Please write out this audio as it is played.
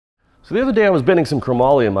So the other day I was bending some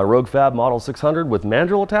chromoly in my Rogue Fab Model 600 with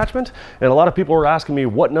mandrel attachment, and a lot of people were asking me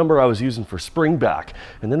what number I was using for spring back.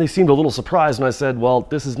 And then they seemed a little surprised, and I said, well,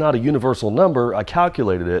 this is not a universal number, I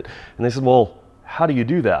calculated it. And they said, well, how do you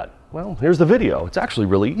do that? Well, here's the video. It's actually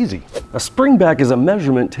really easy. A spring back is a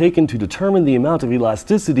measurement taken to determine the amount of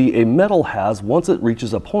elasticity a metal has once it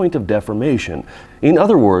reaches a point of deformation. In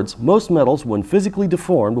other words, most metals, when physically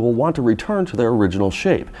deformed, will want to return to their original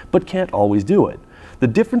shape, but can't always do it. The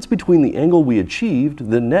difference between the angle we achieved,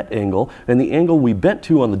 the net angle, and the angle we bent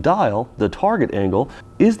to on the dial, the target angle,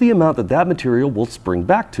 is the amount that that material will spring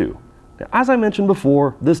back to. Now, as I mentioned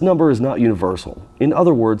before, this number is not universal. In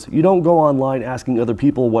other words, you don't go online asking other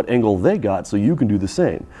people what angle they got so you can do the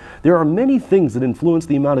same. There are many things that influence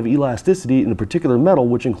the amount of elasticity in a particular metal,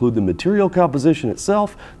 which include the material composition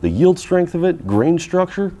itself, the yield strength of it, grain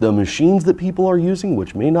structure, the machines that people are using,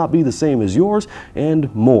 which may not be the same as yours,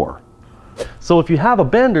 and more. So if you have a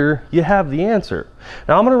bender, you have the answer.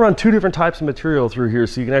 Now I'm going to run two different types of material through here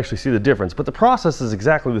so you can actually see the difference, but the process is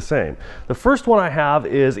exactly the same. The first one I have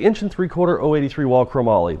is 1 3/4 083 wall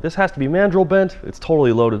chromoly. This has to be mandrel bent, it's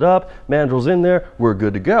totally loaded up, mandrel's in there, we're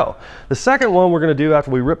good to go. The second one we're going to do after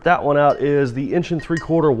we rip that one out is the 1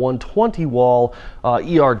 3/4 120 wall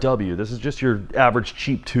ERW. This is just your average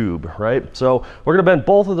cheap tube, right? So we're going to bend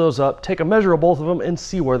both of those up, take a measure of both of them, and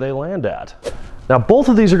see where they land at. Now both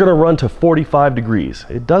of these are going to run to 45 degrees.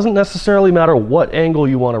 It doesn't necessarily matter what angle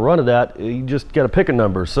you want to run it at, you just got to pick a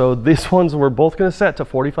number. So these ones we're both going to set to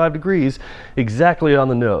 45 degrees exactly on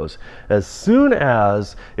the nose. As soon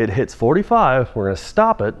as it hits 45, we're going to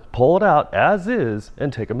stop it, pull it out as is,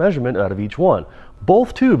 and take a measurement out of each one.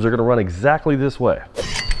 Both tubes are going to run exactly this way.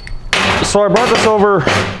 So I brought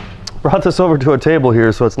this over to a table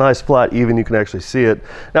here so it's nice, flat, even, you can actually see it.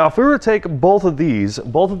 Now if we were to take both of these,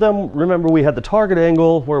 both of them, remember we had the target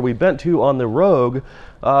angle where we bent to on the Rogue,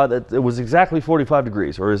 that it was exactly 45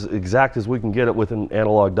 degrees, or as exact as we can get it with an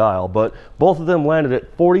analog dial, but both of them landed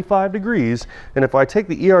at 45 degrees, and if I take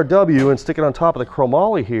the ERW and stick it on top of the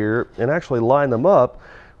chromoly here and actually line them up,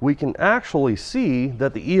 we can actually see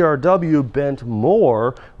that the ERW bent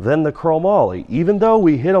more than the chromoly. Even though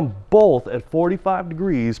we hit them both at 45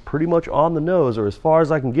 degrees, pretty much on the nose, or as far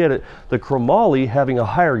as I can get it, the chromoly, having a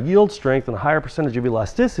higher yield strength and a higher percentage of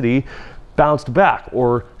elasticity, bounced back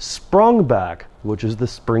or sprung back, which is the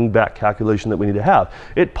spring back calculation that we need to have.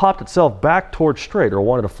 It popped itself back towards straight, or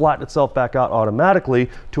wanted to flatten itself back out automatically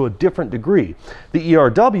to a different degree. The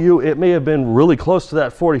ERW, it may have been really close to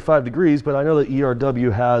that 45 degrees, but I know that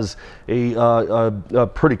ERW has a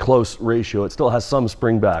pretty close ratio. It still has some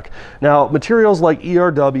spring back. Now, materials like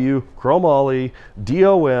ERW, chromoly,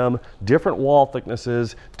 DOM, different wall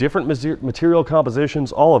thicknesses, different material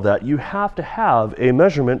compositions, all of that, you have to have a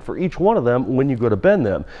measurement for each one of them when you go to bend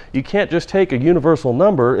them. You can't just take a universal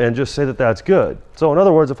number and just say that that's good. So in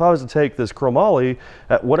other words, if I was to take this chromoly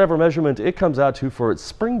at whatever measurement it comes out to for its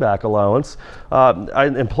spring back allowance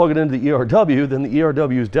and plug it into the ERW, then the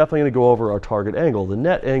ERW is definitely going to go over our target angle. The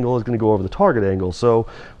net angle is going to go over the target angle. So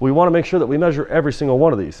we want to make sure that we measure every single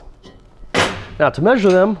one of these. Now to measure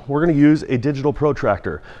them, we're going to use a digital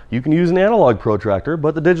protractor. You can use an analog protractor,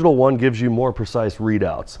 but the digital one gives you more precise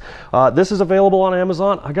readouts. This is available on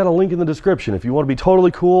Amazon. I got a link in the description. If you want to be totally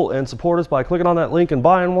cool and support us by clicking on that link and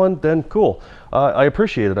buying one, then cool. I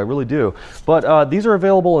appreciate it, I really do. But these are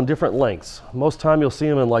available in different lengths. Most time you'll see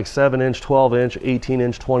them in like 7-inch, 12-inch,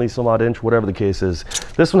 18-inch, 20-some-odd inch, whatever the case is.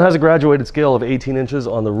 This one has a graduated scale of 18 inches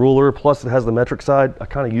on the ruler, plus it has the metric side. I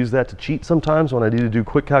kind of use that to cheat sometimes when I need to do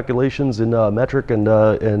quick calculations in metric and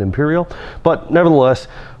imperial. But nevertheless,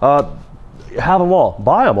 have them all,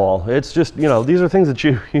 buy them all. It's just, you know, these are things that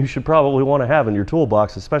you should probably want to have in your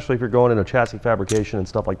toolbox, especially if you're going into chassis fabrication and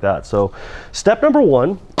stuff like that. So step number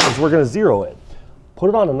one is we're going to zero it. Put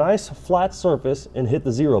it on a nice flat surface and hit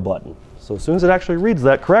the 0 button. So as soon as it actually reads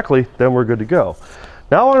that correctly, then we're good to go.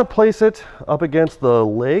 Now I want to place it up against the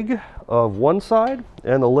leg of one side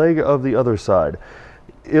and the leg of the other side.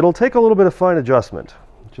 It'll take a little bit of fine adjustment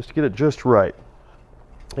just to get it just right,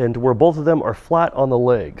 and where both of them are flat on the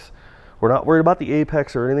legs. We're not worried about the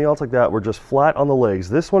apex or anything else like that. We're just flat on the legs.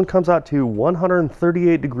 This one comes out to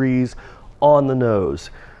 138 degrees on the nose.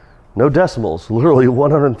 No decimals, literally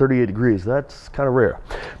 138 degrees. That's kind of rare.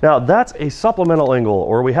 Now that's a supplemental angle,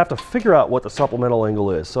 or we have to figure out what the supplemental angle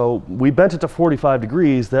is. So we bent it to 45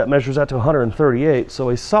 degrees, that measures out to 138.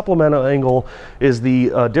 So a supplemental angle is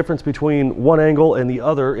the difference between one angle and the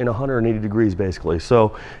other in 180 degrees basically.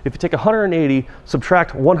 So if you take 180,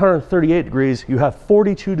 subtract 138 degrees, you have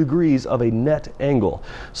 42 degrees of a net angle.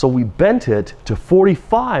 So we bent it to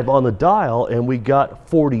 45 on the dial and we got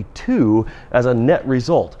 42 as a net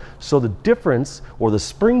result. So the difference, or the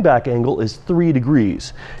spring back angle, is 3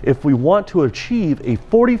 degrees. If we want to achieve a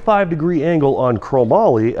 45-degree angle on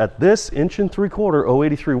chromoly at this 1 3/4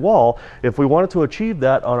 083 wall, if we wanted to achieve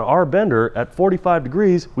that on our bender at 45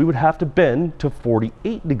 degrees, we would have to bend to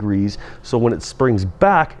 48 degrees. So when it springs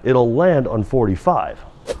back, it'll land on 45.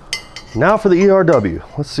 Now for the ERW.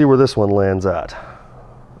 Let's see where this one lands at.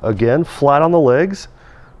 Again, flat on the legs,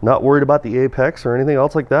 not worried about the apex or anything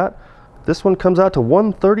else like that. This one comes out to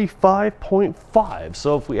 135.5.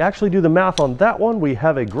 So if we actually do the math on that one, we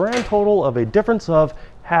have a grand total of a difference of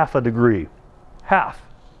half a degree. Half,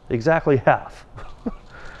 exactly half.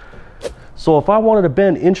 So if I wanted to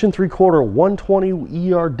bend 1 3/4 120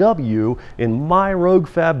 ERW in my Rogue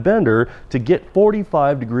Fab bender to get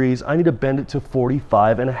 45 degrees, I need to bend it to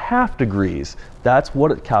 45.5 degrees. That's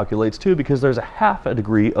what it calculates to, because there's a half a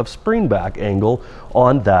degree of spring back angle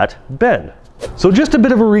on that bend. So just a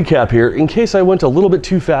bit of a recap here, in case I went a little bit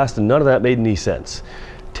too fast and none of that made any sense.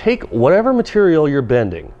 Take whatever material you're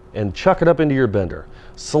bending and chuck it up into your bender.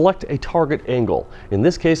 Select a target angle. In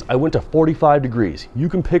this case, I went to 45 degrees. You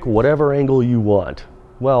can pick whatever angle you want.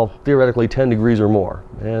 Well, theoretically 10 degrees or more.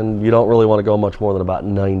 And you don't really want to go much more than about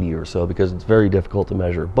 90 or so, because it's very difficult to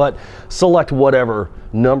measure. But select whatever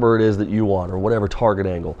number it is that you want, or whatever target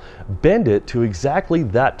angle. Bend it to exactly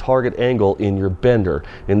that target angle in your bender.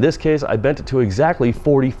 In this case, I bent it to exactly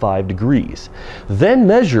 45 degrees. Then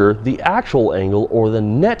measure the actual angle, or the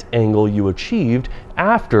net angle you achieved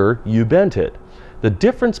after you bent it. The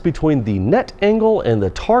difference between the net angle and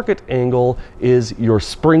the target angle is your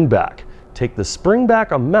spring back. Take the spring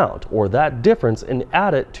back amount, or that difference, and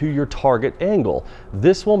add it to your target angle.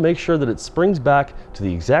 This will make sure that it springs back to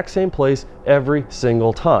the exact same place every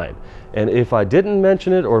single time. And if I didn't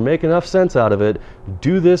mention it or make enough sense out of it,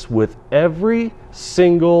 do this with every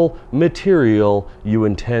single material you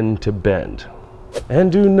intend to bend.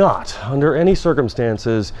 And do not, under any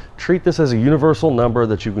circumstances, treat this as a universal number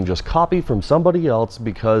that you can just copy from somebody else,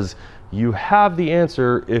 because you have the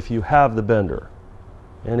answer if you have the bender.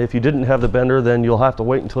 And if you didn't have the bender, then you'll have to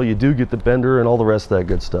wait until you do get the bender and all the rest of that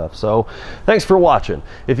good stuff. So thanks for watching.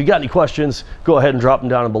 If you got any questions, go ahead and drop them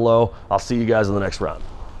down below. I'll see you guys in the next round.